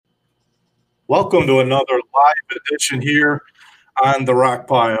Welcome to another live edition here on the Rock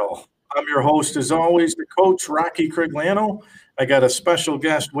Pile. I'm your host, as always, the coach, Rocky Criglano. I got a special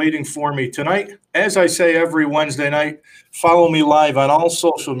guest waiting for me tonight. As I say every Wednesday night, follow me live on all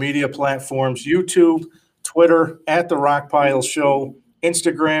social media platforms, YouTube, Twitter, at The Rock Pile Show,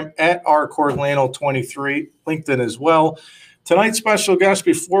 Instagram, at rcorglano23, LinkedIn as well. Tonight's special guest,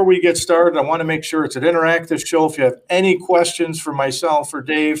 before we get started, I want to make sure it's an interactive show. If you have any questions for myself or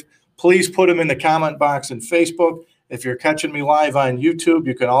Dave, please put them in the comment box in Facebook. If you're catching me live on YouTube,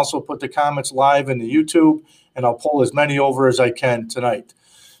 you can also put the comments live in the YouTube, and I'll pull as many over as I can tonight.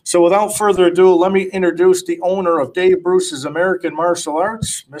 So without further ado, let me introduce the owner of Dave Bruce's American Martial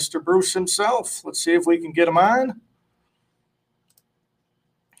Arts, Mr. Bruce himself. Let's see if we can get him on.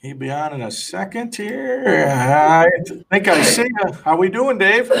 He'll be on in a second here. I think I see you. How we doing,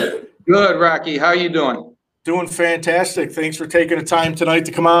 Dave? Good, Rocky. How are you doing? Doing fantastic. Thanks for taking the time tonight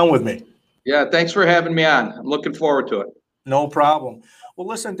to come on with me. Yeah, thanks for having me on. I'm looking forward to it. No problem. Well,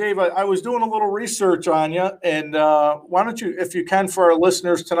 listen, Dave, I was doing a little research on you, and why don't you, if you can, for our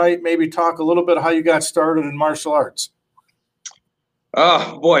listeners tonight, maybe talk a little bit how you got started in martial arts?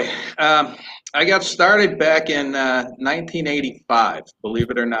 Oh, boy. I got started back in 1985, believe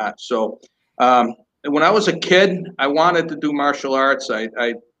it or not. So when I was a kid, I wanted to do martial arts.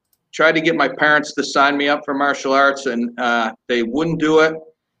 I tried to get my parents to sign me up for martial arts, and they wouldn't do it.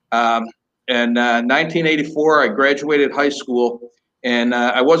 In 1984, I graduated high school, and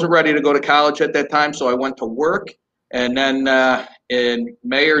I wasn't ready to go to college at that time, so I went to work. And then in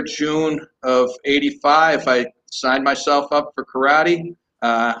May or June of 85, I signed myself up for karate,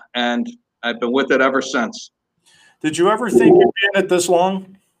 and I've been with it ever since. Did you ever think you'd be in it this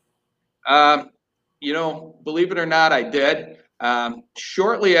long? Believe it or not, I did.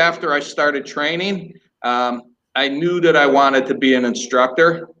 Shortly after I started training, I knew that I wanted to be an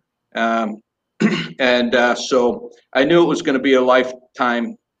instructor. So I knew it was going to be a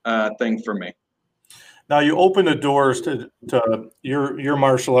lifetime thing for me. Now, you opened the doors to your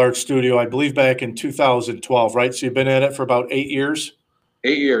martial arts studio, I believe, back in 2012, right? So you've been at it for about 8 years?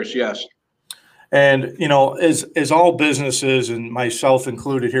 8 years, yes. And, as all businesses, and myself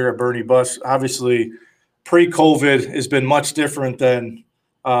included here at Bernie Bus, obviously pre-COVID has been much different than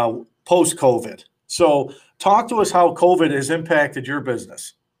post-COVID. So talk to us how COVID has impacted your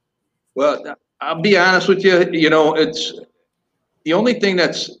business. Well, I'll be honest with you. It's the only thing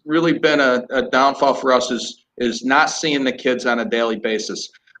that's really been a downfall for us is not seeing the kids on a daily basis.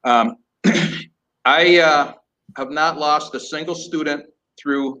 I have not lost a single student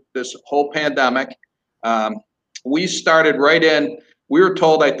through this whole pandemic. We started right in. We were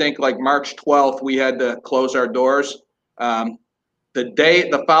told, I think, like March 12th, we had to close our doors.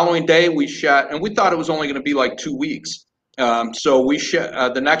 The following day, we shot, and we thought it was only going to be like 2 weeks. So we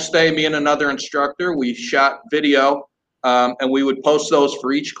shot the next day. Me and another instructor, we shot video, and we would post those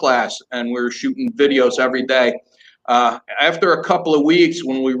for each class. And we were shooting videos every day. After a couple of weeks,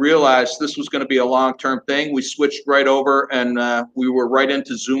 when we realized this was going to be a long-term thing, we switched right over, and we were right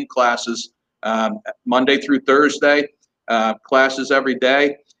into Zoom classes, Monday through Thursday, classes every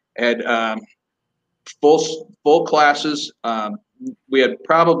day. Had full classes. We had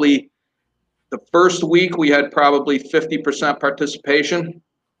probably the first week we had probably 50% participation.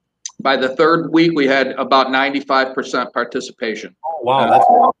 By the third week, we had about 95% participation. Oh,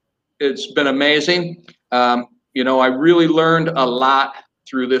 wow. It's been amazing. I really learned a lot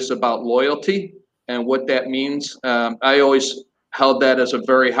through this about loyalty and what that means. I always held that as a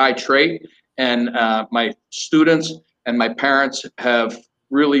very high trait, and my students and my parents have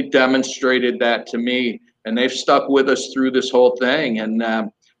really demonstrated that to me, and they've stuck with us through this whole thing, and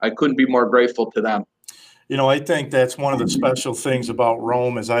I couldn't be more grateful to them. I think that's one of the special things about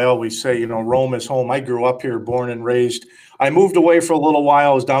Rome, as I always say, Rome is home. I grew up here, born and raised. I moved away for a little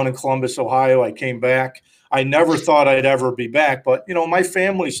while. I was down in Columbus, Ohio. I came back. I never thought I'd ever be back, but, my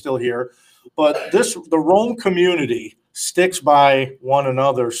family's still here. But the Rome community sticks by one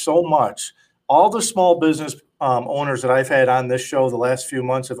another so much. All the small business owners that I've had on this show the last few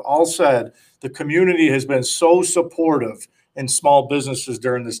months have all said the community has been so supportive in small businesses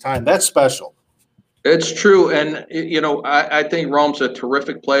during this time. That's special. It's true. And, I think Rome's a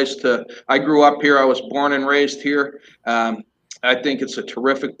terrific place I grew up here. I was born and raised here. I think it's a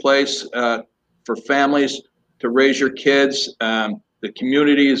terrific place for families to raise your kids. The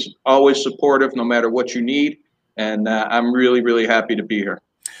community is always supportive no matter what you need. And I'm really, really happy to be here.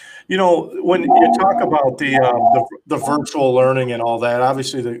 When you talk about the virtual learning and all that,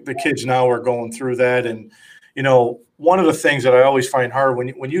 obviously the kids now are going through that. And, one of the things that I always find hard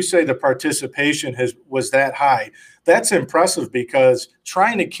when you say the participation was that high, that's impressive, because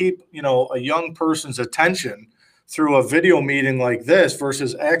trying to keep, a young person's attention through a video meeting like this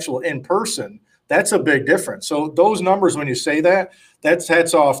versus actual in person, that's a big difference. So those numbers, when you say that, that's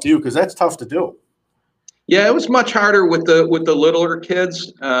hats off to you, because that's tough to do. Yeah, it was much harder with the littler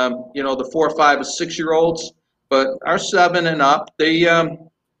kids, the 4, 5, and 6-year-olds. But our 7 and up, they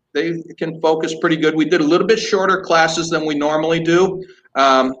can focus pretty good. We did a little bit shorter classes than we normally do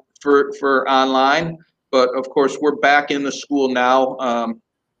for online, but of course we're back in the school now.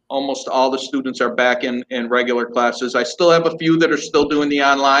 Almost all the students are back in regular classes. I still have a few that are still doing the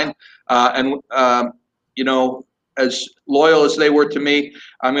online, as loyal as they were to me,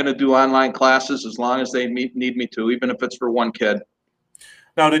 I'm going to do online classes as long as they need me to, even if it's for one kid.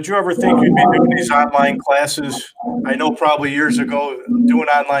 Now, did you ever think you'd be doing these online classes? I know probably years ago, doing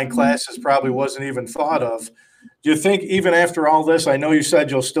online classes probably wasn't even thought of. Do you think even after all this, I know you said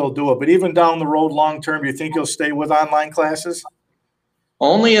you'll still do it, but even down the road, long term, you think you'll stay with online classes?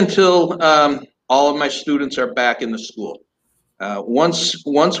 Only until all of my students are back in the school.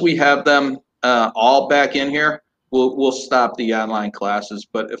 Once we have them all back in here, we'll stop the online classes.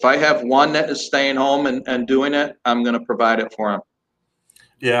 But if I have one that is staying home and doing it, I'm going to provide it for them.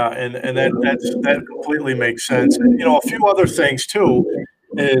 Yeah, and that completely makes sense. And, a few other things too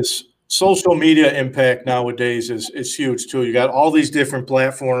is social media impact nowadays is huge too. You got all these different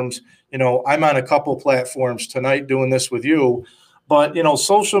platforms. I'm on a couple platforms tonight doing this with you, but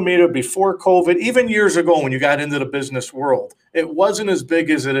social media before COVID, even years ago when you got into the business world, it wasn't as big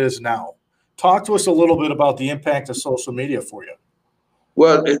as it is now. Talk to us a little bit about the impact of social media for you.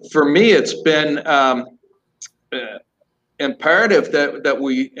 Well, for me, it's been imperative that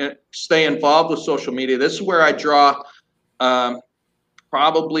we stay involved with social media. This is where I draw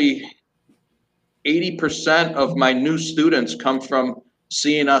probably 80% of my new students come from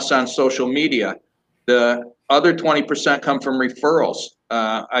seeing us on social media. The other 20% come from referrals.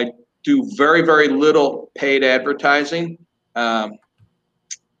 I do very, very little paid advertising.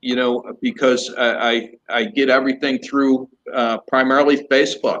 Because I get everything through primarily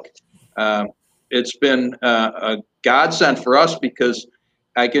Facebook. It's been a godsend for us because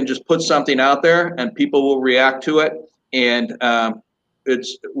I can just put something out there and people will react to it, and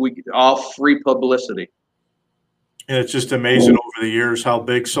it's all free publicity. And it's just amazing over the years how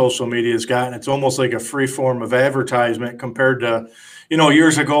big social media has gotten. It's almost like a free form of advertisement compared to,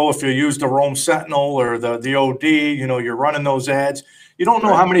 years ago, if you used the Rome Sentinel or the OD, you're running those ads. You don't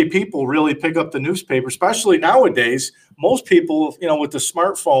know how many people really pick up the newspaper, especially nowadays. Most people, with the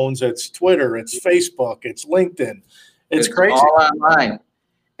smartphones, it's Twitter, it's Facebook, it's LinkedIn. It's crazy. All online.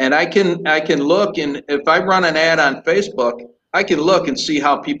 And I can look, and if I run an ad on Facebook, I can look and see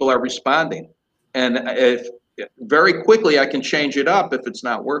how people are responding. And if very quickly I can change it up if it's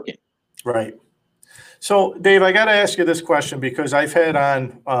not working. Right. So, Dave, I got to ask you this question because I've had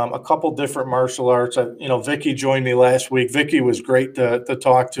on a couple different martial arts. Vicky joined me last week. Vicky was great to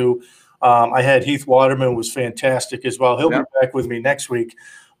talk to. I had Heath Waterman, was fantastic as well. He'll be back with me next week.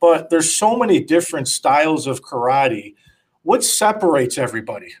 But there's so many different styles of karate. What separates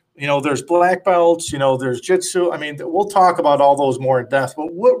everybody? There's black belts, there's jitsu. I mean, we'll talk about all those more in depth,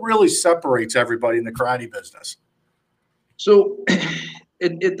 but what really separates everybody in the karate business? So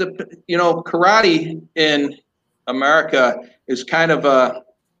karate in America is kind of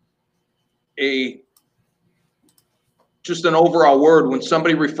just an overall word. When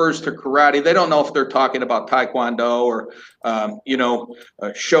somebody refers to karate, they don't know if they're talking about Taekwondo or,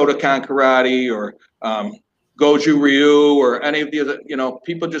 Shotokan karate or Goju Ryu or any of the other,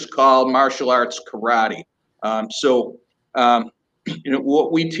 people just call martial arts karate.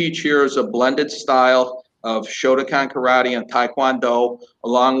 What we teach here is a blended style of Shotokan karate and Taekwondo,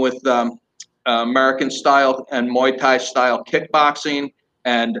 along with American style and Muay Thai style kickboxing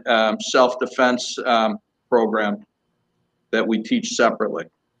and self-defense program that we teach separately.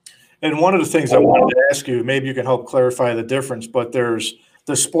 And one of the things I wanted to ask you, maybe you can help clarify the difference, but there's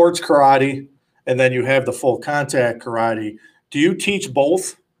the sports karate and then you have the full contact karate. Do you teach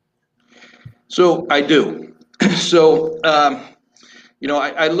both? So I do. So,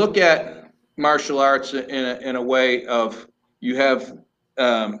 I look at martial arts in a way of you have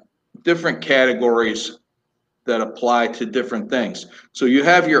different categories that apply to different things. So you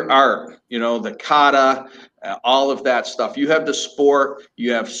have your art, the kata, all of that stuff. You have the sport,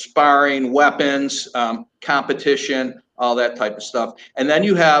 you have sparring, weapons, competition, all that type of stuff. And then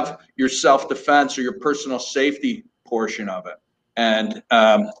you have your self-defense or your personal safety portion of it. And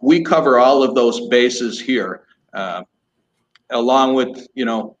we cover all of those bases here, along with,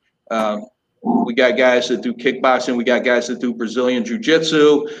 We got guys that do kickboxing. We got guys that do Brazilian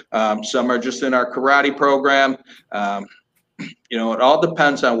jiu-jitsu. Some are just in our karate program. It all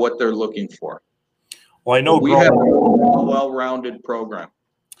depends on what they're looking for. Well, I know we have a well-rounded program.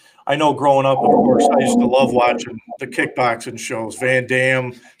 I know growing up, of course, I used to love watching the kickboxing shows, Van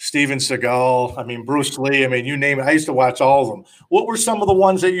Damme, Steven Seagal, I mean, Bruce Lee, I mean, you name it. I used to watch all of them. What were some of the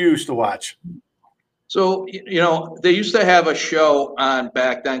ones that you used to watch? So, they used to have a show on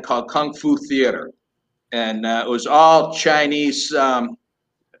back then called Kung Fu Theater. And it was all Chinese Kung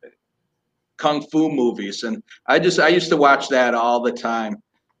Fu movies. And I used to watch that all the time.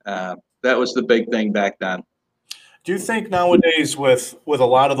 That was the big thing back then. Do you think nowadays with a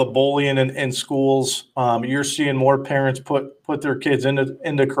lot of the bullying in schools, you're seeing more parents put their kids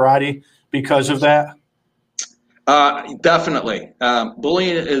into karate because of that? Definitely.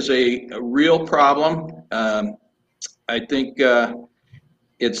 Bullying is a real problem. I think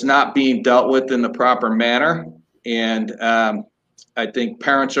it's not being dealt with in the proper manner. And I think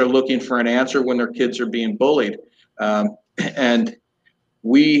parents are looking for an answer when their kids are being bullied. And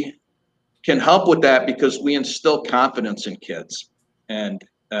we can help with that because we instill confidence in kids. And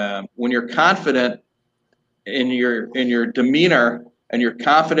when you're confident in your demeanor and you're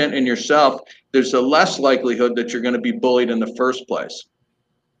confident in yourself, there's a less likelihood that you're going to be bullied in the first place.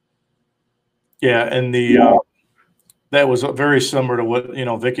 Yeah, and that was very similar to what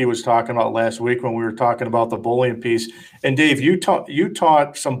Vicky was talking about last week when we were talking about the bullying piece. And Dave, you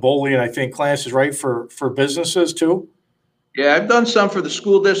taught some bullying, I think, classes, right, for businesses too? Yeah, I've done some for the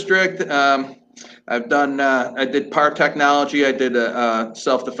school district. I've done. I did PAR Technology. I did a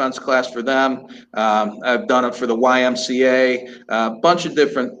self-defense class for them. I've done it for the YMCA. A bunch of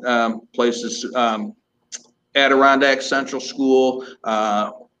different places. Adirondack Central School,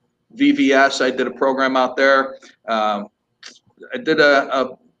 VVS. I did a program out there. I did a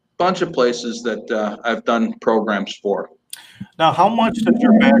bunch of places that I've done programs for. Now, how much does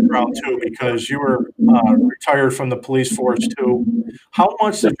your background too, because you were retired from the police force too, how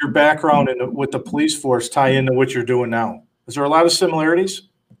much does your background with the police force tie into what you're doing now? Is there a lot of similarities?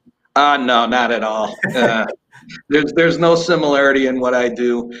 No, not at all. There's no similarity in what I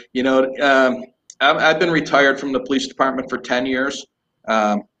do. I've been retired from the police department for 10 years.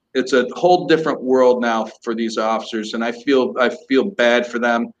 It's a whole different world now for these officers, and I feel bad for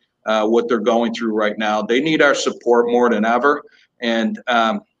them. What they're going through right now. They need our support more than ever. And,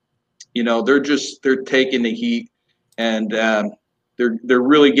 they're taking the heat, and they're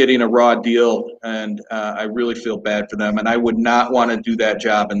really getting a raw deal. And I really feel bad for them. And I would not want to do that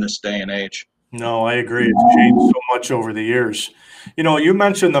job in this day and age. No, I agree. It's changed so much over the years. You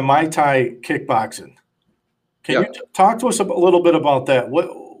mentioned the Muay Thai kickboxing. Can you talk to us a little bit about that?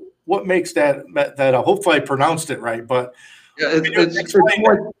 What makes that hopefully I pronounced it right, but it's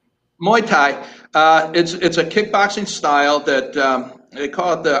Muay Thai. It's a kickboxing style that they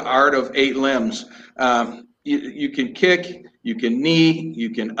call it the art of 8 limbs. You can kick, you can knee, you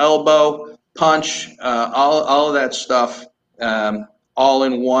can elbow, punch, all of that stuff, all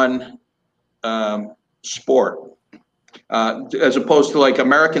in one sport. As opposed to like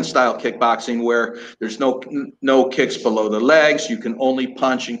American style kickboxing where there's no kicks below the legs. You can only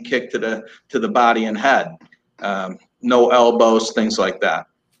punch and kick to the body and head. No elbows, things like that.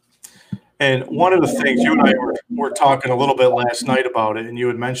 And one of the things you and I were talking a little bit last night about it, and you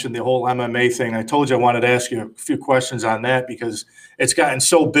had mentioned the whole MMA thing. I told you I wanted to ask you a few questions on that because it's gotten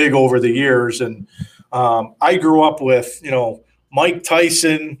so big over the years. And I grew up with, Mike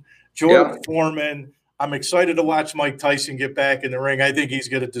Tyson, George Foreman. I'm excited to watch Mike Tyson get back in the ring. I think he's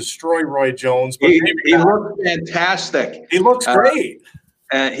going to destroy Roy Jones. But he looks fantastic. He looks great.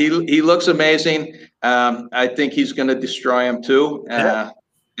 He looks amazing. I think he's going to destroy him too.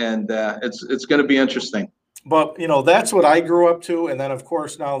 And it's going to be interesting. But that's what I grew up to, and then of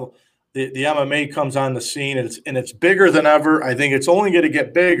course now the MMA comes on the scene, and it's bigger than ever. I think it's only going to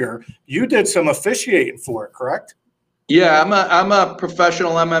get bigger. You did some officiating for it, correct? Yeah, I'm a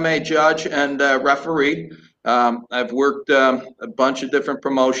professional MMA judge and referee. I've worked a bunch of different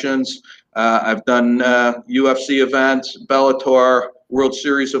promotions. I've done UFC events, Bellator, World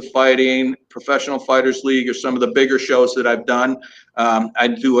Series of Fighting, Professional Fighters League are some of the bigger shows that I've done. I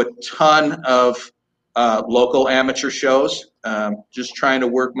do a ton of local amateur shows, just trying to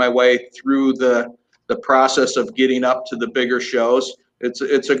work my way through the process of getting up to the bigger shows.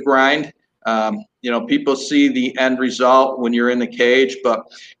 It's a grind. People see the end result when you're in the cage, but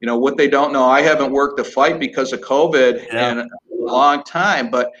what they don't know, I haven't worked a fight because of COVID in a long time,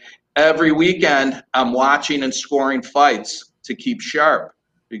 but every weekend I'm watching and scoring fights to keep sharp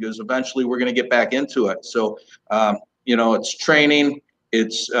because eventually we're going to get back into it. So, it's training,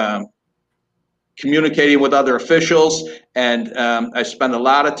 it's communicating with other officials, and I spend a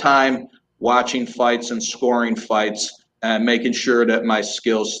lot of time watching fights and scoring fights and making sure that my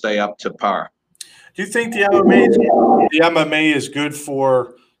skills stay up to par. Do you think the MMA is good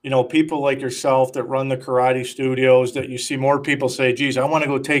for, people like yourself that run the karate studios, that you see more people say, geez, I want to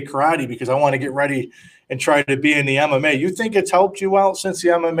go take karate because I want to get ready and try to be in the MMA? You think it's helped you out since the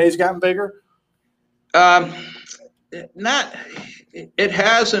MMA's gotten bigger? It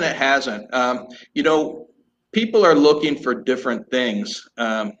has and it hasn't. People are looking for different things.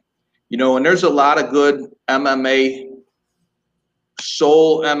 And there's a lot of good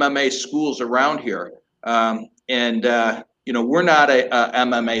sole MMA schools around here. We're not a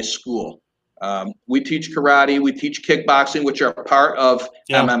MMA school. We teach karate, we teach kickboxing, which are part of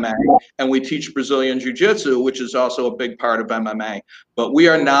MMA, and we teach Brazilian Jiu-Jitsu, which is also a big part of MMA. But we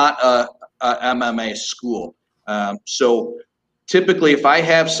are not a MMA school. So typically, if I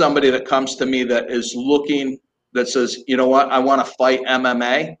have somebody that comes to me that says, you know what, I want to fight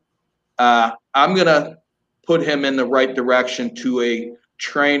MMA, I'm going to put him in the right direction to a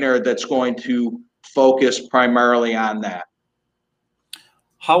trainer that's going to focus primarily on that.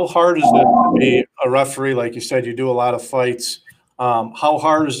 How hard is it to be a referee? Like you said, you do a lot of fights. How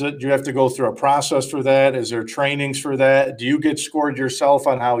hard is it? Do you have to go through a process for that? Is there trainings for that? Do you get scored yourself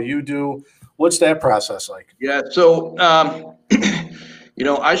on how you do? What's that process like? Yeah, so,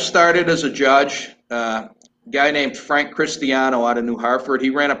 I started as a judge. A guy named Frank Cristiano out of New Hartford,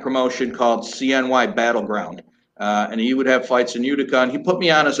 he ran a promotion called CNY Battleground, and he would have fights in Utica. And he put me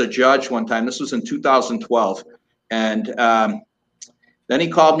on as a judge one time. This was in 2012. And then he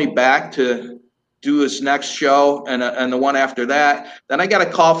called me back to do his next show and the one after that. Then I got a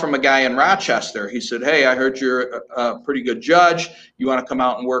call from a guy in Rochester. He said, hey, I heard you're a pretty good judge. You want to come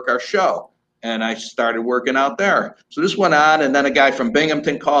out and work our show? And I started working out there. So this went on, and then a guy from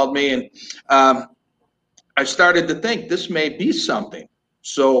Binghamton called me, and I started to think this may be something.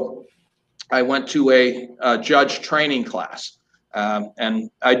 So I went to a judge training class, and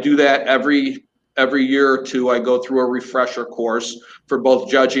I do that every year or two. I go through a refresher course for both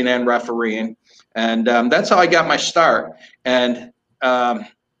judging and refereeing, and that's how I got my start. And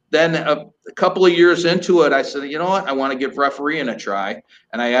then a couple of years into it, I said, you know what, I want to give refereeing a try.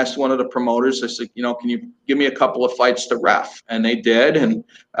 And I asked one of the promoters, I said, can you give me a couple of fights to ref? And they did. And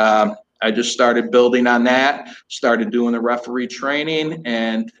I just started building on that, started doing the referee training,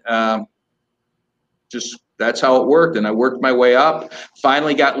 and that's how it worked. And I worked my way up,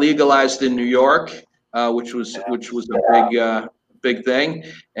 finally got legalized in New York, which was a big thing.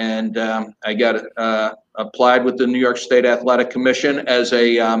 And I got applied with the New York State Athletic Commission as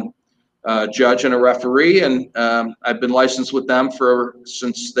a judge and a referee, and I've been licensed with them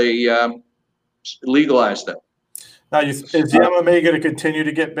since they legalized it. Now, is the MMA going to continue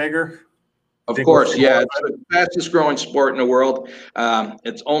to get bigger? Of course, yeah. It's the fastest growing sport in the world.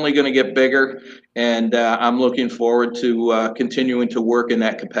 It's only going to get bigger, and I'm looking forward to continuing to work in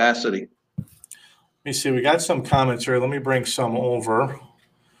that capacity. Let me see. We got some comments here. Let me bring some over.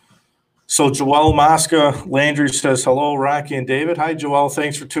 So Joel Mosca Landry says, hello, Rocky and David. Hi, Joel.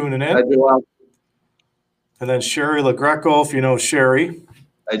 Thanks for tuning in. Hi, Joel. And then Sherry LaGreco, if you know Sherry.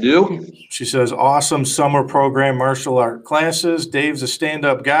 I do. She says, awesome summer program, martial art classes. Dave's a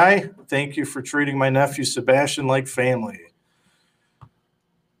stand-up guy. Thank you for treating my nephew Sebastian like family.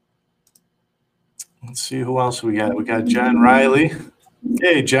 Let's see who else we got. We got John Riley.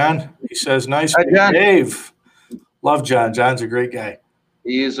 Hey, John. He says, nice. Hi, John. Dave. Love John. John's a great guy.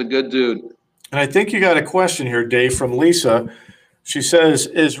 He is a good dude. And I think you got a question here, Dave, from Lisa. She says,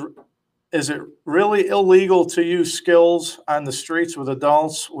 is it really illegal to use skills on the streets with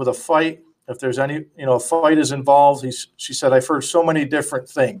adults with a fight? If there's any, a fight is involved, she said, I've heard so many different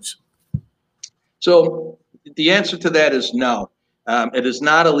things. So the answer to that is no. It is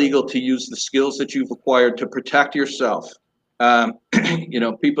not illegal to use the skills that you've acquired to protect yourself.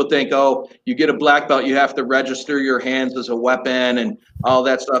 People think, oh, you get a black belt, you have to register your hands as a weapon and all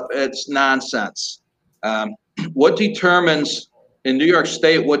that stuff. It's nonsense. What determines in New York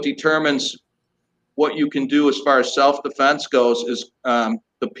State, what determines what you can do as far as self-defense goes is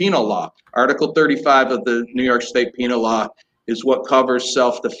the penal law. Article 35 of the New York State Penal Law is what covers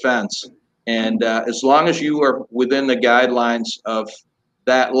self-defense. And as long as you are within the guidelines of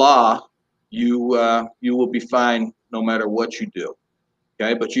that law, you will be fine no matter what you do.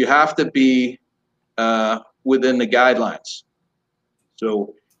 Okay, but you have to be within the guidelines.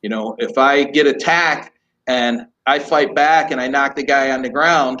 So, if I get attacked and I fight back and I knock the guy on the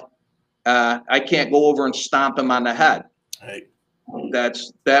ground, I can't go over and stomp him on the head. Right.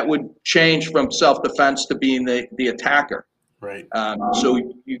 That would change from self-defense to being the attacker. Right.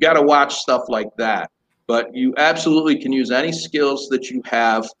 So you got to watch stuff like that. But you absolutely can use any skills that you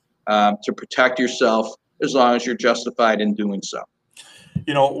have to protect yourself as long as you're justified in doing so.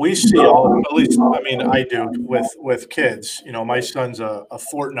 We see all, at least, I mean, I do with kids. My son's a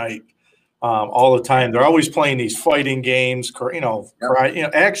Fortnite all the time. They're always playing these fighting games,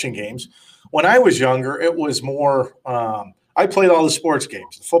 action games. When I was younger, it was more. I played all the sports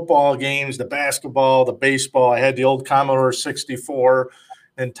games, the football games, the basketball, the baseball. I had the old Commodore 64,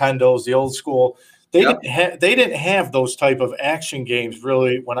 Nintendos, the old school. They didn't have those type of action games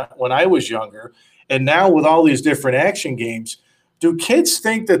really when I was younger. And now with all these different action games, do kids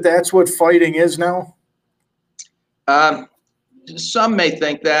think that that's what fighting is now? Some may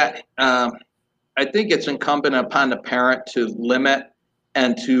think that. I think it's incumbent upon the parent to limit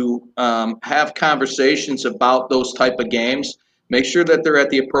and to have conversations about those type of games. Make sure that they're at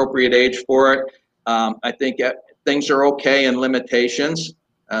the appropriate age for it. I think things are okay in limitations.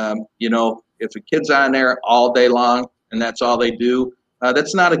 If a kid's on there all day long and that's all they do,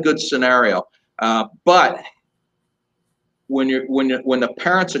 that's not a good scenario. But when the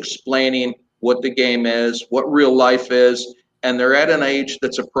parent's explaining what the game is, what real life is, and they're at an age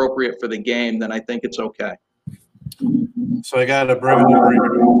that's appropriate for the game, then I think it's okay. So I got to bring it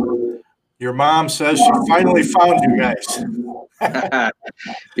up. Your mom says she finally found you guys.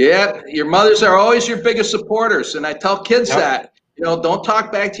 Yeah, your mothers are always your biggest supporters, and I tell kids that don't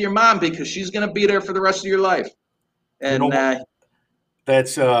talk back to your mom because she's going to be there for the rest of your life. And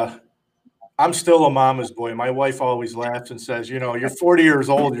that's I'm still a mama's boy. My wife always laughs and says, you're 40 years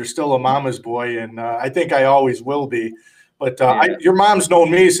old, you're still a mama's boy, and I think I always will be. But your mom's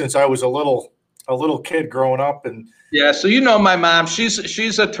known me since I was a little kid growing up, and so my mom.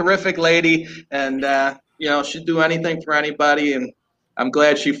 She's a terrific lady, and she'd do anything for anybody, and I'm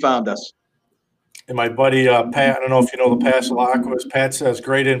glad she found us. And my buddy Pat, I don't know if you know the Passalacquas. Pat says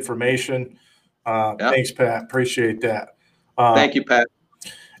great information. Thanks, Pat. Appreciate that. Thank you, Pat.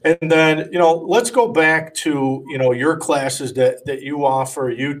 And then let's go back to your classes that you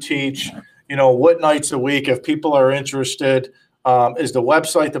offer, you teach. What nights a week, if people are interested, is the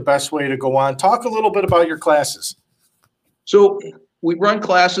website the best way to go on? Talk a little bit about your classes. So we run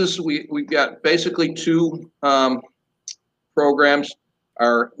classes. We've got basically two programs.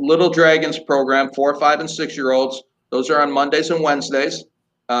 Our Little Dragons program, 4, 5, and 6-year-olds. Those are on Mondays and Wednesdays.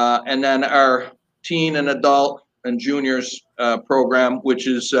 And then our teen and adult and juniors program, which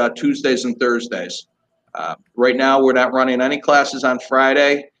is Tuesdays and Thursdays. Right now, we're not running any classes on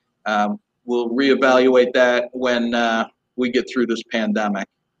Friday. We'll reevaluate that when we get through this pandemic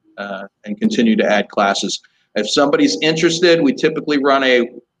and continue to add classes. If somebody's interested, we typically run a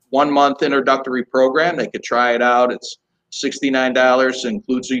 1-month introductory program. They could try it out. It's $69,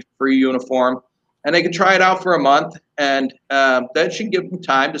 includes a free uniform. And they can try it out for a month, and that should give them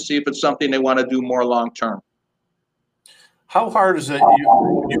time to see if it's something they want to do more long-term. How hard is it?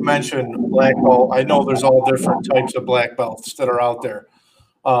 You mentioned black belt. I know there's all different types of black belts that are out there.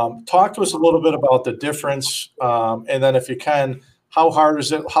 Talk to us a little bit about the difference, and then if you can, how hard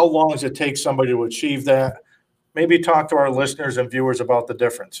is it? How long does it take somebody to achieve that? Maybe talk to our listeners and viewers about the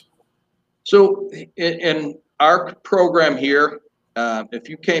difference. So in our program here, if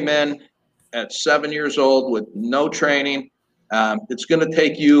you came in at 7 years old with no training, it's going to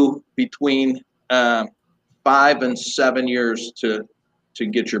take you between 5 and 7 years to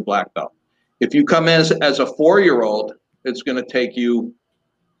get your black belt. If you come in as a 4-year-old, it's going to take you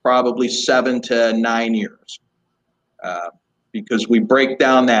probably 7 to 9 years, because we break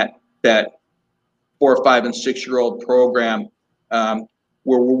down that 4, 5, and 6-year-old program where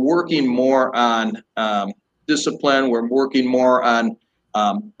we're working more on discipline. We're working more on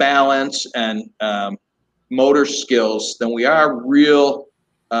balance and motor skills than we are real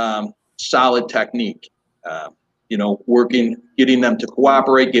solid technique. Getting them to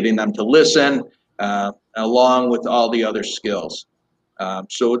cooperate, getting them to listen, along with all the other skills.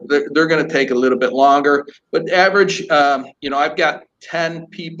 So they're going to take a little bit longer, but average, I've got 10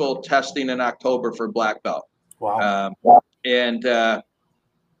 people testing in October for black belt. Wow. And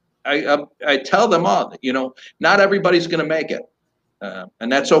I tell them all, not everybody's going to make it,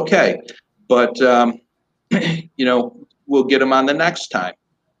 and that's okay. But, we'll get them on the next time.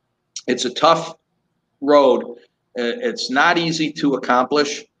 It's a tough road. It's not easy to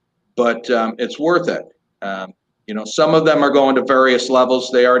accomplish, but it's worth it. Some of them are going to various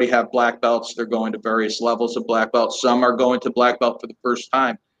levels. They already have black belts. They're going to various levels of black belt. Some are going to black belt for the first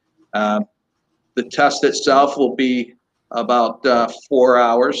time. The test itself will be about 4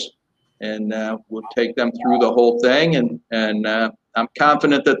 hours, and we'll take them through the whole thing. And I'm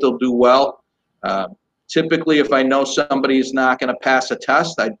confident that they'll do well. Typically, if I know somebody's not going to pass a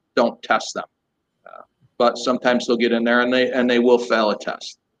test, I don't test them. But sometimes they'll get in there and they will fail a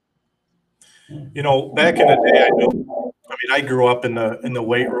test. You know, back in the day, I grew up in the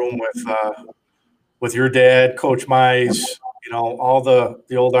weight room with your dad, Coach Mize, you know, all the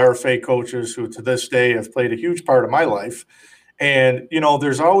old RFA coaches who to this day have played a huge part of my life. And, you know,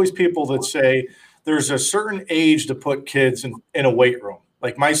 there's always people that say there's a certain age to put kids in a weight room.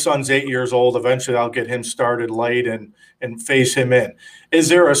 Like my son's 8 years old. Eventually I'll get him started light and phase him in. Is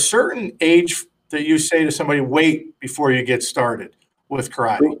there a certain age that you say to somebody, wait before you get started with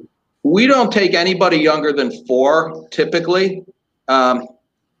karate? We don't take anybody younger than 4, typically.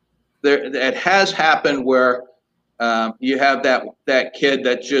 It has happened where you have that kid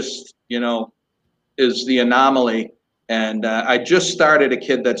that just, you know, is the anomaly. And I just started a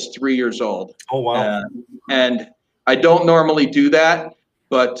kid that's 3 years old. Oh, wow. And I don't normally do that,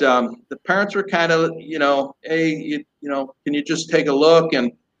 but the parents were kind of, you know, hey, you know, can you just take a look?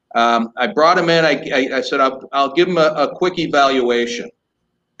 And I brought him in. I said, I'll give him a quick evaluation.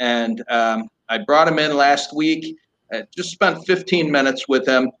 And I brought him in last week. I just spent 15 minutes with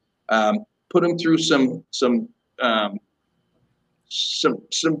him, put him through some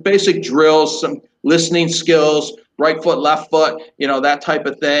basic drills, some listening skills, right foot, left foot, you know, that type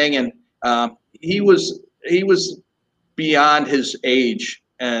of thing. And he was beyond his age.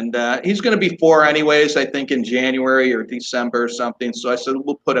 And he's going to be 4 anyways, I think in January or December or something. So I said,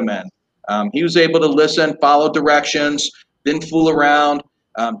 we'll put him in. He was able to listen, follow directions, didn't fool around.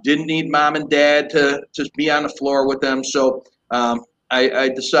 Didn't need mom and dad to just be on the floor with them. So I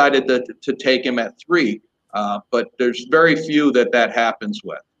decided to take him at 3. But there's very few that happens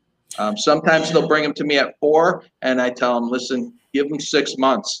with. Sometimes they'll bring him to me at 4, and I tell them, listen, give him 6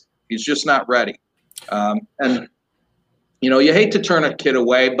 months. He's just not ready. And, you know, you hate to turn a kid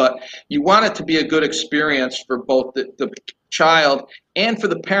away, but you want it to be a good experience for both the child and for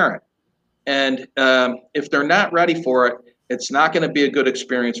the parent. And if they're not ready for it, it's not going to be a good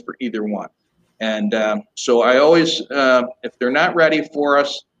experience for either one. And so I always, if they're not ready for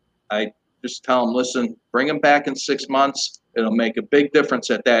us, I just tell them, listen, bring them back in 6 months. It'll make a big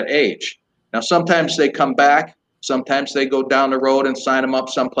difference at that age. Now, sometimes they come back. Sometimes they go down the road and sign them up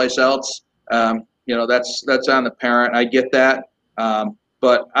someplace else. You know, that's on the parent. I get that.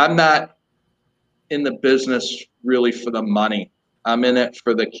 But I'm not in the business really for the money. I'm in it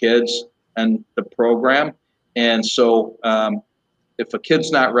for the kids and the program. And so if a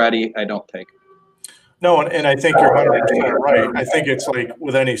kid's not ready, I don't take it. No, and I think you're 100% right. I think it's like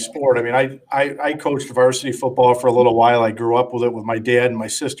with any sport. I mean, I coached varsity football for a little while. I grew up with it with my dad and my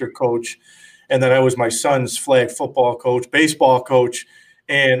sister coach. And then I was my son's flag football coach, baseball coach.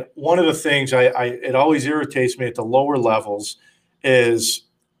 And one of the things it always irritates me at the lower levels is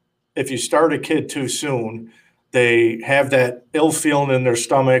if you start a kid too soon, they have that ill feeling in their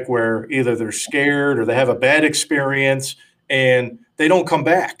stomach where either they're scared or they have a bad experience and they don't come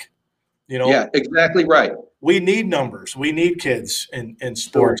back. You know? Yeah, exactly right. We need numbers. We need kids in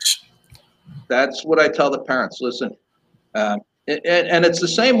sports. That's what I tell the parents. Listen, and it's the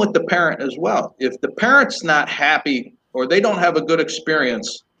same with the parent as well. If the parent's not happy or they don't have a good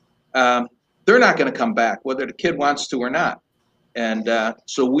experience, they're not going to come back, whether the kid wants to or not. And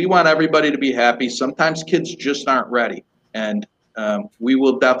so we want everybody to be happy. Sometimes kids just aren't ready. And we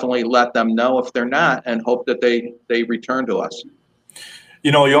will definitely let them know if they're not and hope that they return to us.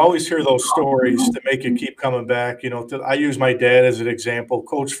 You know, you always hear those stories to make you keep coming back. You know, I use my dad as an example,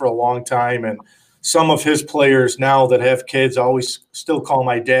 coached for a long time. And some of his players now that have kids always still call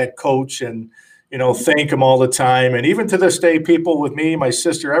my dad coach and, you know, thank him all the time. And even to this day, people with me, my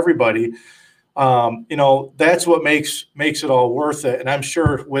sister, everybody, you know, that's what makes it all worth it. And I'm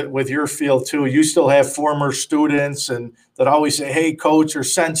sure with your field too, you still have former students and that always say, hey, coach or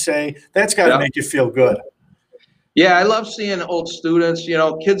sensei. That's got to make you feel good. Yeah, I love seeing old students. You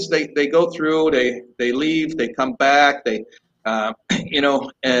know, kids, they go through, they leave, they come back, you know,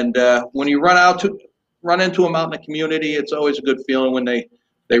 and when you run into them out in the community, it's always a good feeling when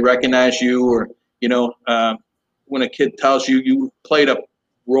they recognize you, or, you know, when a kid tells you played a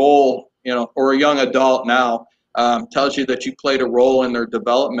role, you know, or a young adult now tells you that you played a role in their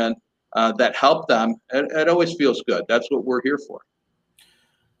development that helped them. It always feels good. That's what we're here for.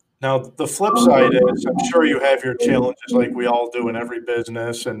 Now, the flip side is I'm sure you have your challenges like we all do in every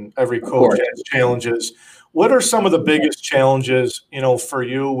business, and every coach has challenges. What are some of the biggest challenges, you know, for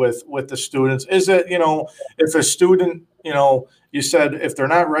you with the students? Is it, you know, if a student, you know, you said if they're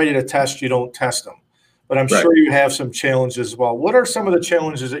not ready to test, you don't test them. But I'm sure you have some challenges as well. What are some of the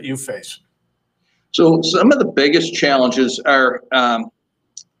challenges that you face? So some of the biggest challenges are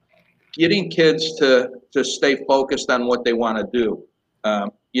getting kids to stay focused on what they want to do.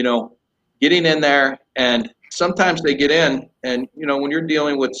 You know, getting in there, and sometimes they get in, and you know, when you're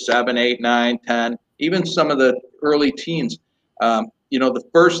dealing with 7, 8, 9, 10, even some of the early teens, you know, the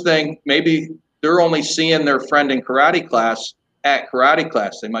first thing, maybe they're only seeing their friend in karate class at karate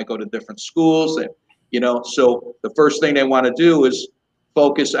class. They might go to different schools, and you know, so the first thing they want to do is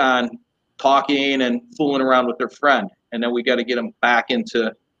focus on talking and fooling around with their friend, and then we got to get them back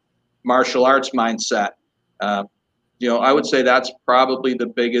into martial arts mindset. You know, I would say that's probably the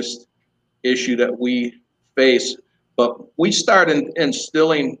biggest issue that we face. But we start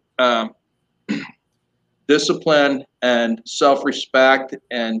instilling discipline and self-respect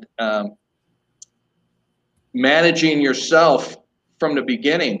and managing yourself from the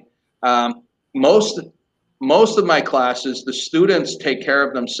beginning. Most of my classes, the students take care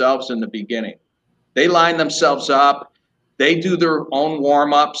of themselves in the beginning. They line themselves up, they do their own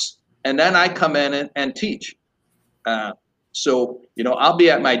warm-ups, and then I come in and teach. So, you know, I'll be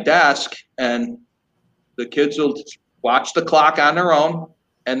at my desk and the kids will watch the clock on their own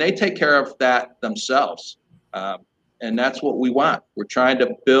and they take care of that themselves. And that's what we want. We're trying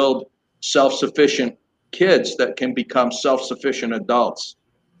to build self-sufficient kids that can become self-sufficient adults.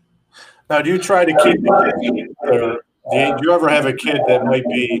 Now, do you try to keep the kids, or do you ever have a kid that might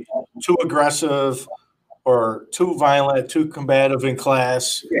be too aggressive or too violent, too combative in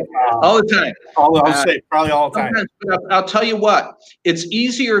class? All the time. I'll say probably all the time. I'll tell you what, it's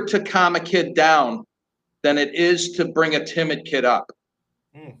easier to calm a kid down than it is to bring a timid kid up.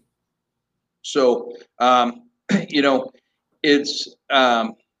 So, you know, it's,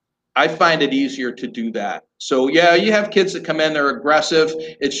 I find it easier to do that. So yeah, you have kids that come in, they're aggressive.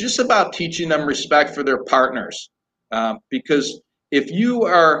 It's just about teaching them respect for their partners. Because if you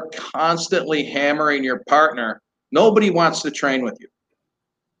are constantly hammering your partner, nobody wants to train with you.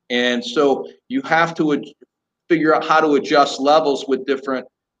 And so you have to figure out how to adjust levels with different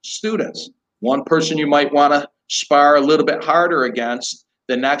students. One person you might want to spar a little bit harder against,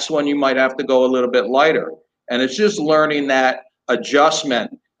 the next one you might have to go a little bit lighter. And it's just learning that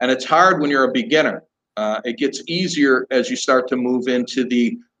adjustment. And it's hard when you're a beginner. It gets easier as you start to move into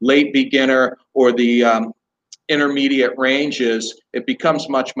the late beginner or the intermediate ranges. It becomes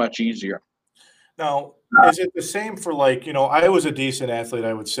much, much easier. Now, is it the same for, like, you know, I was a decent athlete,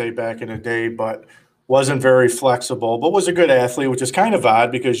 I would say, back in the day, but wasn't very flexible, but was a good athlete, which is kind of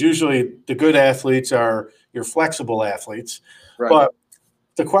odd because usually the good athletes are your flexible athletes. Right. But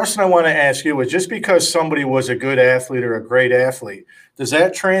the question I want to ask you is, just because somebody was a good athlete or a great athlete, does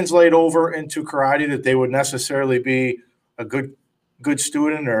that translate over into karate, that they would necessarily be a good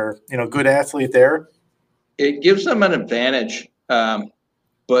student or, you know, good athlete there? It gives them an advantage.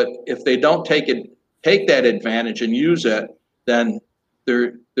 But if they don't take that advantage and use it, then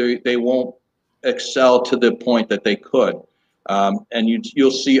they won't excel to the point that they could. And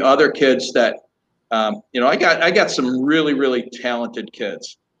you'll see other kids that, you know, I got some really, really talented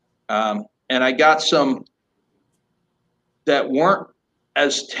kids. And I got some that weren't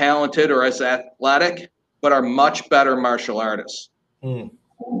as talented or as athletic, but are much better martial artists.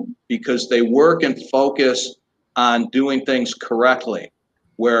 Because they work and focus on doing things correctly.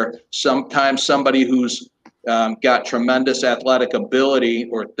 Where sometimes somebody who's got tremendous athletic ability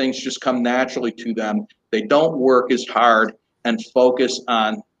or things just come naturally to them, they don't work as hard and focus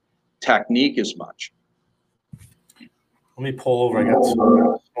on technique as much. Let me pull over. I got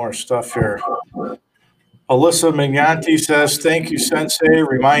some more stuff here. Alyssa Mignanti says, "Thank you, Sensei.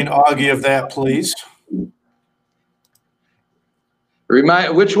 Remind Augie of that, please."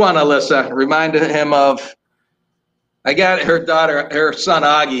 Which one, Alyssa? Remind him of. I got her son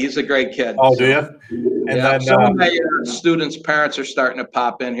Augie. He's a great kid. Oh, do you? And yeah, then some of my students' parents are starting to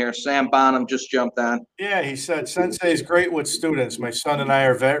pop in here. Sam Bonham just jumped on. Yeah, he said Sensei is great with students. My son and I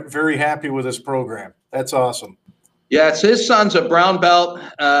are very happy with this program. That's awesome. Yeah, it's his son's a brown belt.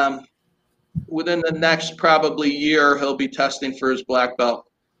 Within the next probably year, he'll be testing for his black belt.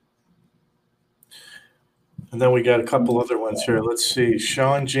 And then we got a couple other ones here. Let's see.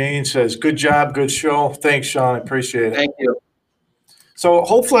 Sean Jane says, "Good job, good show." Thanks, Sean. I appreciate it. Thank you. So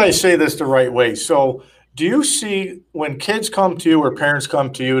hopefully I say this the right way. So do you see when kids come to you or parents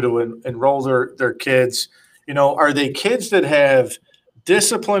come to you to enroll their kids, you know, are they kids that have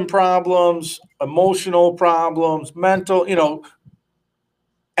discipline problems, emotional problems, mental, you know,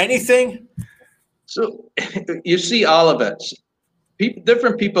 anything? So you see all of it.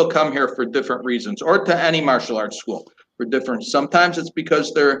 Different people come here for different reasons, or to any martial arts school for different. Sometimes it's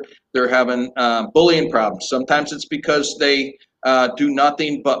because they're having bullying problems. Sometimes it's because they do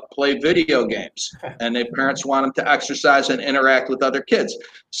nothing but play video games, and their parents want them to exercise and interact with other kids.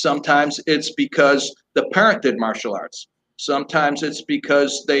 Sometimes it's because the parent did martial arts. Sometimes it's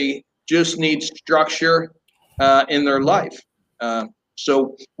because they just need structure in their life.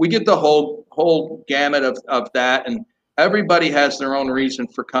 So we get the whole gamut of that, and everybody has their own reason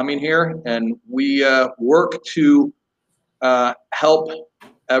for coming here, and we work to help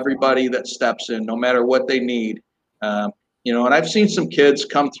everybody that steps in, no matter what they need. You know, and I've seen some kids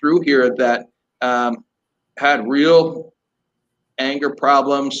come through here that had real anger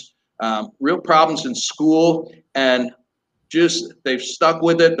problems, real problems in school, and just they've stuck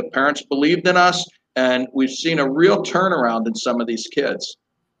with it. The parents believed in us, and we've seen a real turnaround in some of these kids.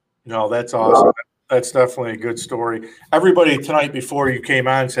 No, that's awesome. That's definitely a good story. Everybody tonight before you came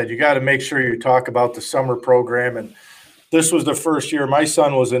on said you got to make sure you talk about the summer program, and this was the first year my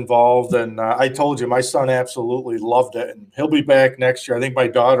son was involved, and I told you my son absolutely loved it, and he'll be back next year. I think my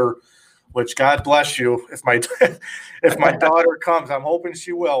daughter, which God bless you, if my daughter comes, I'm hoping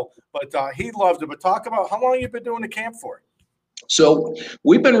she will, but he loved it. But talk about how long you've been doing the camp for. So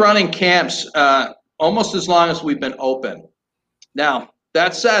we've been running camps almost as long as we've been open. Now,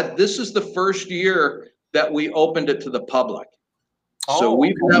 that said, this is the first year that we opened it to the public. So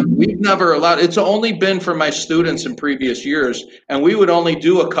we've never allowed, it's only been for my students in previous years, and we would only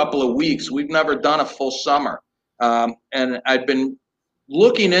do a couple of weeks. We've never done a full summer. And I've been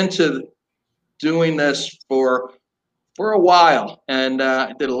looking into doing this for a while, and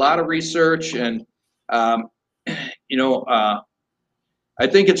I did a lot of research, and you know, I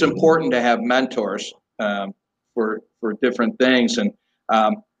think it's important to have mentors for different things, and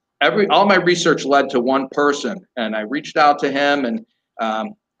all my research led to one person, and I reached out to him, and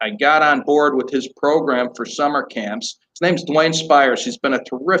I got on board with his program for summer camps. His name's Dwayne Spires. He's been a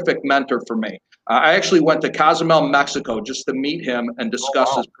terrific mentor for me. I actually went to Cozumel, Mexico, just to meet him and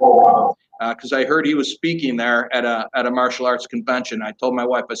discuss his program, because I heard he was speaking there at a martial arts convention. I told my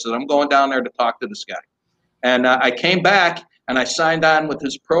wife, I said, I'm going down there to talk to this guy. And I came back, and I signed on with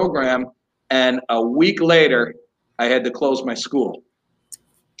his program, and a week later, I had to close my school.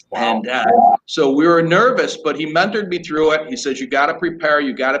 Wow. And so we were nervous, but he mentored me through it. He says, you got to prepare,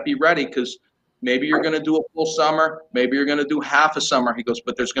 you got to be ready, because maybe you're going to do a full summer, maybe you're going to do half a summer. He goes,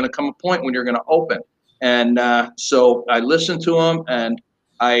 but there's going to come a point when you're going to open. And so I listened to him, and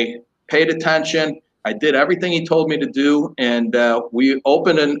I paid attention. I did everything he told me to do, and we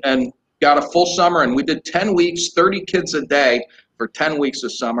opened and got a full summer, and we did 10 weeks, 30 kids a day for 10 weeks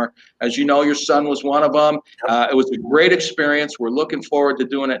of summer. As you know, your son was one of them. It was a great experience. We're looking forward to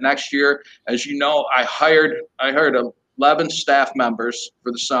doing it next year. As you know, I hired 11 staff members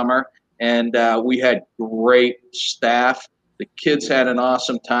for the summer, and we had great staff. The kids had an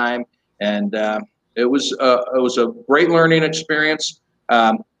awesome time, and it was a great learning experience.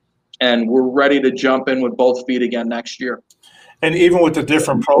 And we're ready to jump in with both feet again next year. And even with the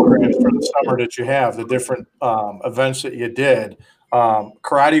different programs for the summer that you have, the different events that you did,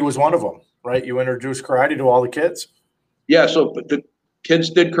 karate was one of them, right? You introduced karate to all the kids? Yeah, so the kids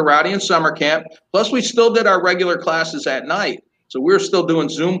did karate in summer camp. Plus, we still did our regular classes at night. So we were still doing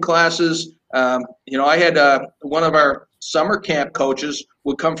Zoom classes. You know, I had one of our summer camp coaches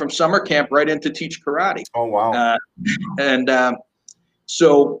would come from summer camp right in to teach karate. Oh, wow.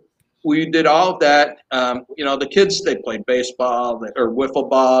 So we did all of that. You know, the kids, they played baseball or wiffle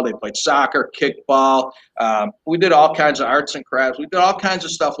ball. They played soccer, kickball. We did all kinds of arts and crafts. We did all kinds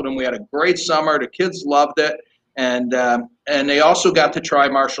of stuff with them. We had a great summer. The kids loved it. And they also got to try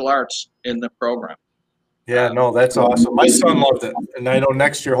martial arts in the program. Yeah, no, that's awesome. My son loved it. And I know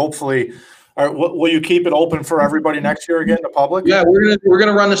next year, hopefully, will you keep it open for everybody next year again, the public? Yeah, we're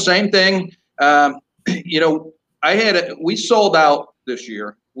gonna run the same thing. You know, we sold out this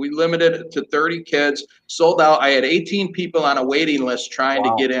year. We limited it to 30 kids, sold out. I had 18 people on a waiting list trying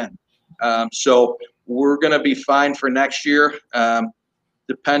to get in. So we're going to be fine for next year,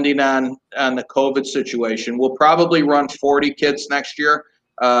 depending on the COVID situation. We'll probably run 40 kids next year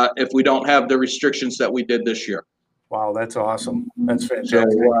if we don't have the restrictions that we did this year. Wow, that's awesome. That's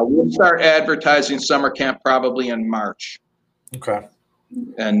fantastic. So we'll start advertising summer camp probably in March. Okay.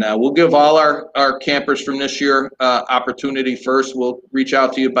 And we'll give all our campers from this year opportunity first. We'll reach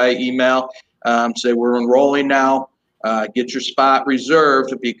out to you by email, say we're enrolling now, get your spot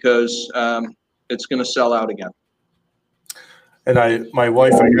reserved because it's going to sell out again. And my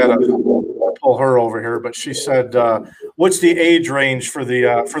wife, I got to pull her over here, but she said, what's the age range for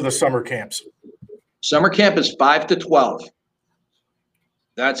the summer camps? Summer camp is 5 to 12.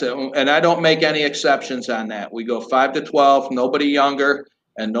 That's it. And I don't make any exceptions on that. We go 5 to 12, nobody younger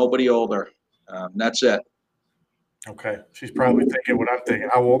and nobody older. That's it. Okay. She's probably thinking what I'm thinking.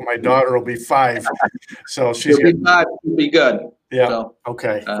 How old my daughter will be 5. So she's She'll be five, she'll be good. yeah. So,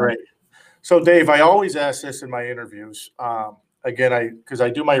 Okay. Great. So Dave, I always ask this in my interviews. Again, because I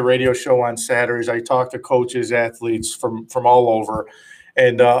do my radio show on Saturdays, I talk to coaches, athletes from all over,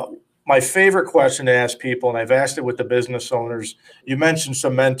 and my favorite question to ask people, and I've asked it with the business owners. You mentioned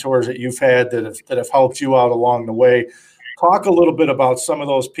some mentors that you've had that have helped you out along the way. Talk a little bit about some of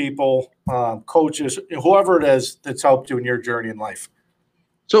those people, coaches, whoever it is that's helped you in your journey in life.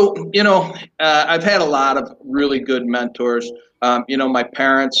 So, I've had a lot of really good mentors. My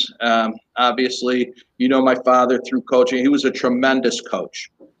parents, obviously, my father through coaching. He was a tremendous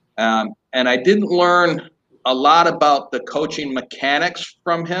coach. And I didn't learn a lot about the coaching mechanics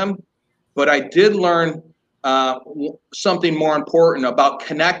from him, but I did learn something more important about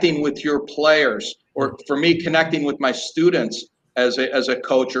connecting with your players, or for me, connecting with my students as a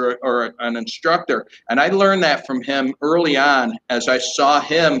coach or an instructor. And I learned that from him early on as I saw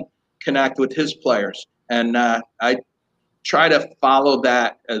him connect with his players. And I try to follow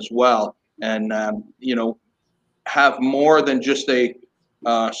that as well, and have more than just a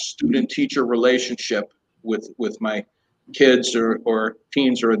student-teacher relationship with my kids or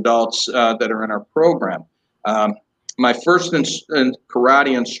teens or adults that are in our program. My first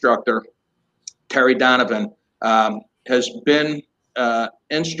karate instructor, Terry Donovan, has been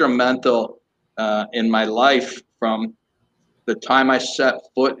instrumental in my life from the time I set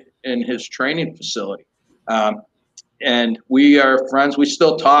foot in his training facility. And we are friends. We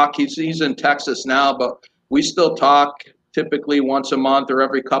still talk. He's in Texas now, but we still talk typically once a month or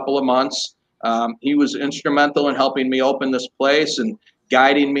every couple of months. He was instrumental in helping me open this place and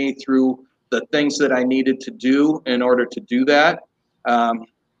guiding me through the things that I needed to do in order to do that.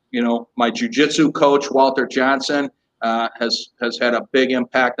 My jiu-jitsu coach, Walter Johnson, has had a big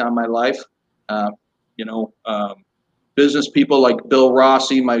impact on my life. Business people like Bill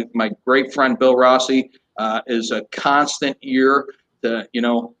Rossi, my great friend Bill Rossi, is a constant ear.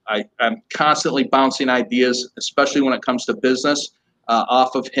 I'm constantly bouncing ideas, especially when it comes to business,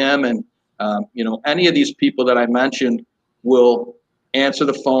 off of him. And any of these people that I mentioned will answer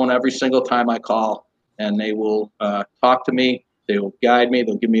the phone every single time I call, and they will talk to me. They will guide me.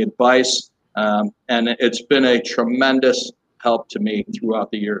 They'll give me advice, and it's been a tremendous help to me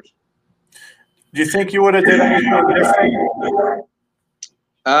throughout the years. Do you think you would have did anything different?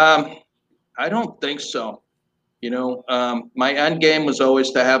 I don't think so. My end game was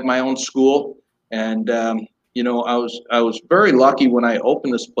always to have my own school, and I was very lucky when I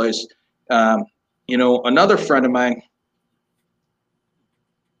opened this place. Another friend of mine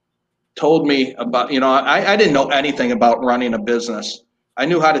told me about, I didn't know anything about running a business. I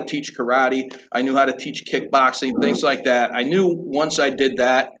knew how to teach karate. I knew how to teach kickboxing, things like that. I knew once I did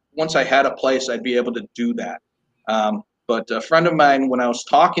that, once I had a place, I'd be able to do that. But a friend of mine, when I was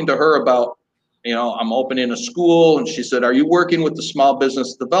talking to her about, I'm opening a school, and she said, "Are you working with the Small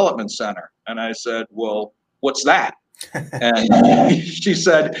Business Development Center?" And I said, "Well, what's that?" And she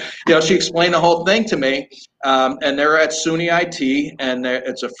said, she explained the whole thing to me. And they're at SUNY IT, and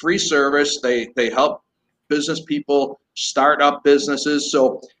it's a free service. They help business people start up businesses.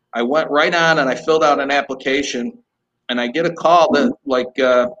 So I went right on and I filled out an application, and I get a call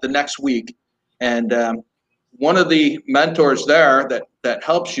the next week. And one of the mentors there that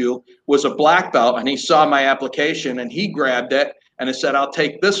helps you was a black belt, and he saw my application and he grabbed it and he said, "I'll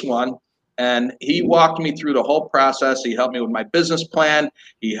take this one." And he walked me through the whole process. He helped me with my business plan.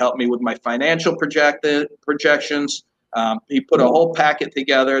 He helped me with my financial projections. He put a whole packet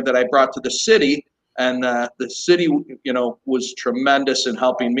together that I brought to the city, and the city, was tremendous in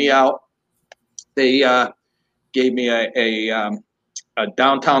helping me out. They gave me a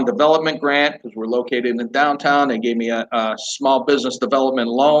downtown development grant because we're located in downtown. They gave me a small business development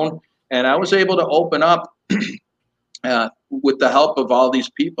loan, and I was able to open up with the help of all these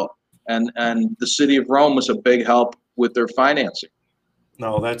people. And the city of Rome was a big help with their financing.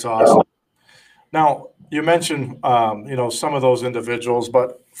 No, that's awesome. Now, you mentioned, some of those individuals,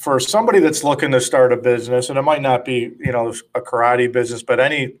 but for somebody that's looking to start a business, and it might not be, a karate business, but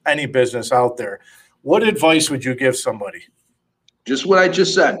any business out there, what advice would you give somebody? Just what I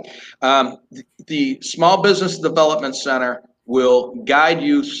just said. The Small Business Development Center will guide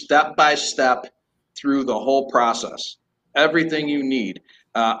you step by step through the whole process, everything you need.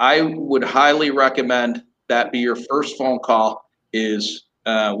 I would highly recommend that be your first phone call is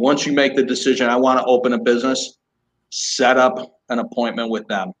once you make the decision, I want to open a business, set up an appointment with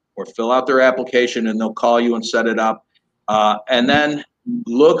them or fill out their application, and they'll call you and set it up. And then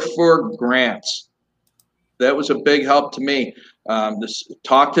look for grants. that was a big help to me.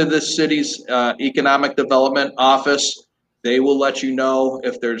 Talk to the city's economic development office. They will let you know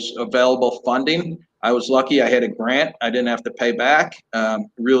if there's available funding. I was lucky I had a grant I didn't have to pay back.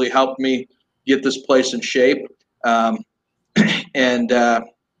 Really helped me get this place in shape. Those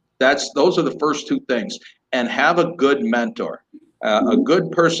are the first two things. And have a good mentor, a good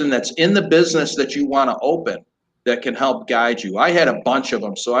person that's in the business that you want to open that can help guide you. I had a bunch of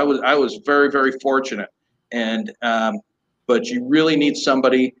them, so I was very, very fortunate. And but you really need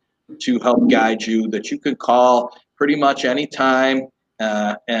somebody to help guide you that you can call pretty much anytime,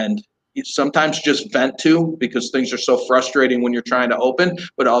 and sometimes just vent to, because things are so frustrating when you're trying to open,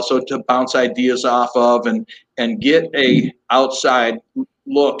 but also to bounce ideas off of and get a outside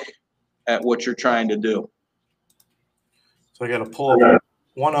look at what you're trying to do. So I got to pull up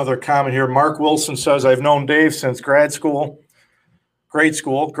one other comment here. Mark Wilson says, I've known Dave since grad school. Great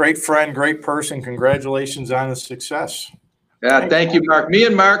school, great friend, great person. Congratulations on the success. Yeah, thank you, Mark. Me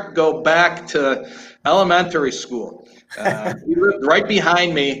and Mark go back to elementary school. He lived right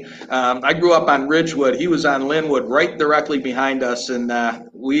behind me. I grew up on Ridgewood. He was on Linwood, right directly behind us, and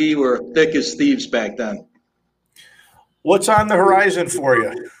we were thick as thieves back then. What's on the horizon for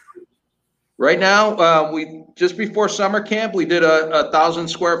you? Right now, we just before summer camp, we did a 1,000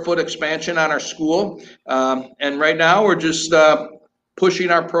 square foot expansion on our school, and right now we're just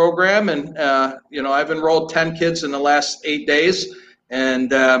pushing our program. And I've enrolled 10 kids in the last 8 days, and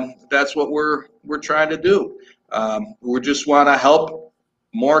that's what we're trying to do. We just want to help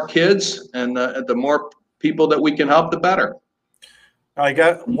more kids, and the more people that we can help, the better. I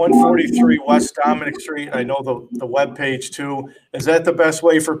got 143 West Dominic Street. I know the webpage too. Is that the best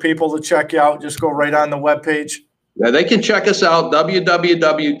way for people to check you out? Just go right on the webpage? Yeah, they can check us out,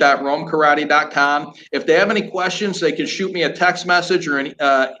 www.romekarate.com. If they have any questions, they can shoot me a text message, or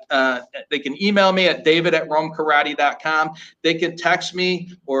they can email me at david@romekarate.com. They can text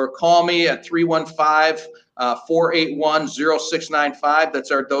me or call me at 315-481-0695. That's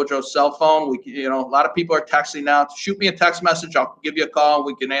our dojo cell phone. A lot of people are texting now. Shoot me a text message. I'll give you a call.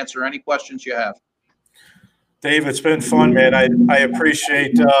 We can answer any questions you have. Dave, it's been fun, man. I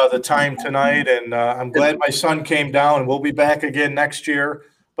appreciate the time tonight, and I'm glad my son came down. We'll be back again next year,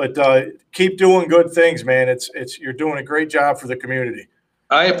 but keep doing good things, man. You're doing a great job for the community.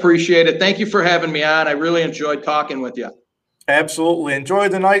 I appreciate it. Thank you for having me on. I really enjoyed talking with you. Absolutely. Enjoy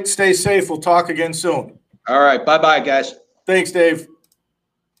the night. Stay safe. We'll talk again soon. All right. Bye-bye, guys. Thanks, Dave.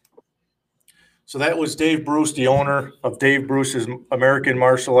 So that was Dave Bruce, the owner of Dave Bruce's American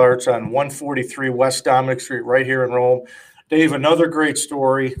Martial Arts on 143 West Dominic Street right here in Rome. Dave, another great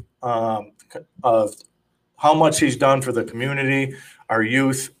story of how much he's done for the community, our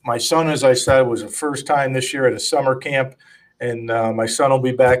youth. My son, as I said, was the first time this year at a summer camp, and my son will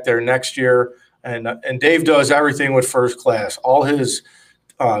be back there next year. And Dave does everything with first class. All his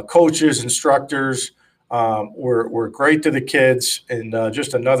coaches, instructors were great to the kids, and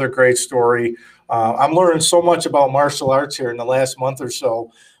just another great story. I'm learning so much about martial arts here in the last month or so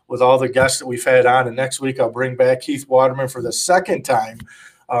with all the guests that we've had on. And next week, I'll bring back Keith Waterman for the second time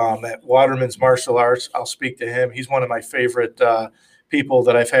at Waterman's Martial Arts. I'll speak to him. He's one of my favorite people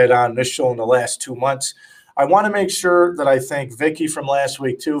that I've had on this show in the last 2 months. I want to make sure that I thank Vicky from last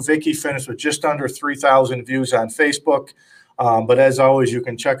week, too. Vicky finished with just under 3,000 views on Facebook. But as always, you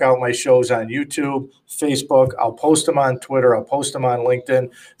can check out my shows on YouTube, Facebook. I'll post them on Twitter. I'll post them on LinkedIn.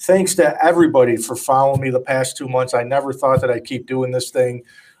 Thanks to everybody for following me the past 2 months. I never thought that I'd keep doing this thing.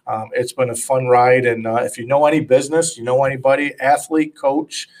 It's been a fun ride. And if you know any business, you know anybody, athlete,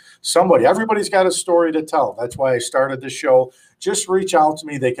 coach, somebody, everybody's got a story to tell. That's why I started this show. Just reach out to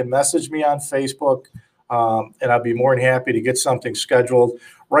me. They can message me on Facebook, and I'll be more than happy to get something scheduled.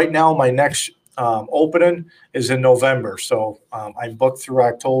 Right now, my next opening is in November. So I'm booked through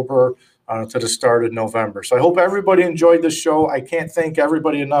October to the start of November. So I hope everybody enjoyed this show. I can't thank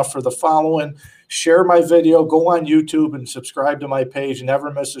everybody enough for the following. Share my video, go on YouTube and subscribe to my page.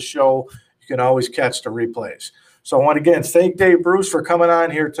 Never miss a show. You can always catch the replays. So I want to again thank Dave Bruce for coming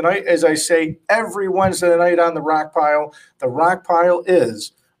on here tonight. As I say every Wednesday night on the Rock Pile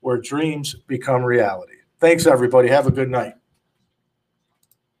is where dreams become reality. Thanks, everybody. Have a good night.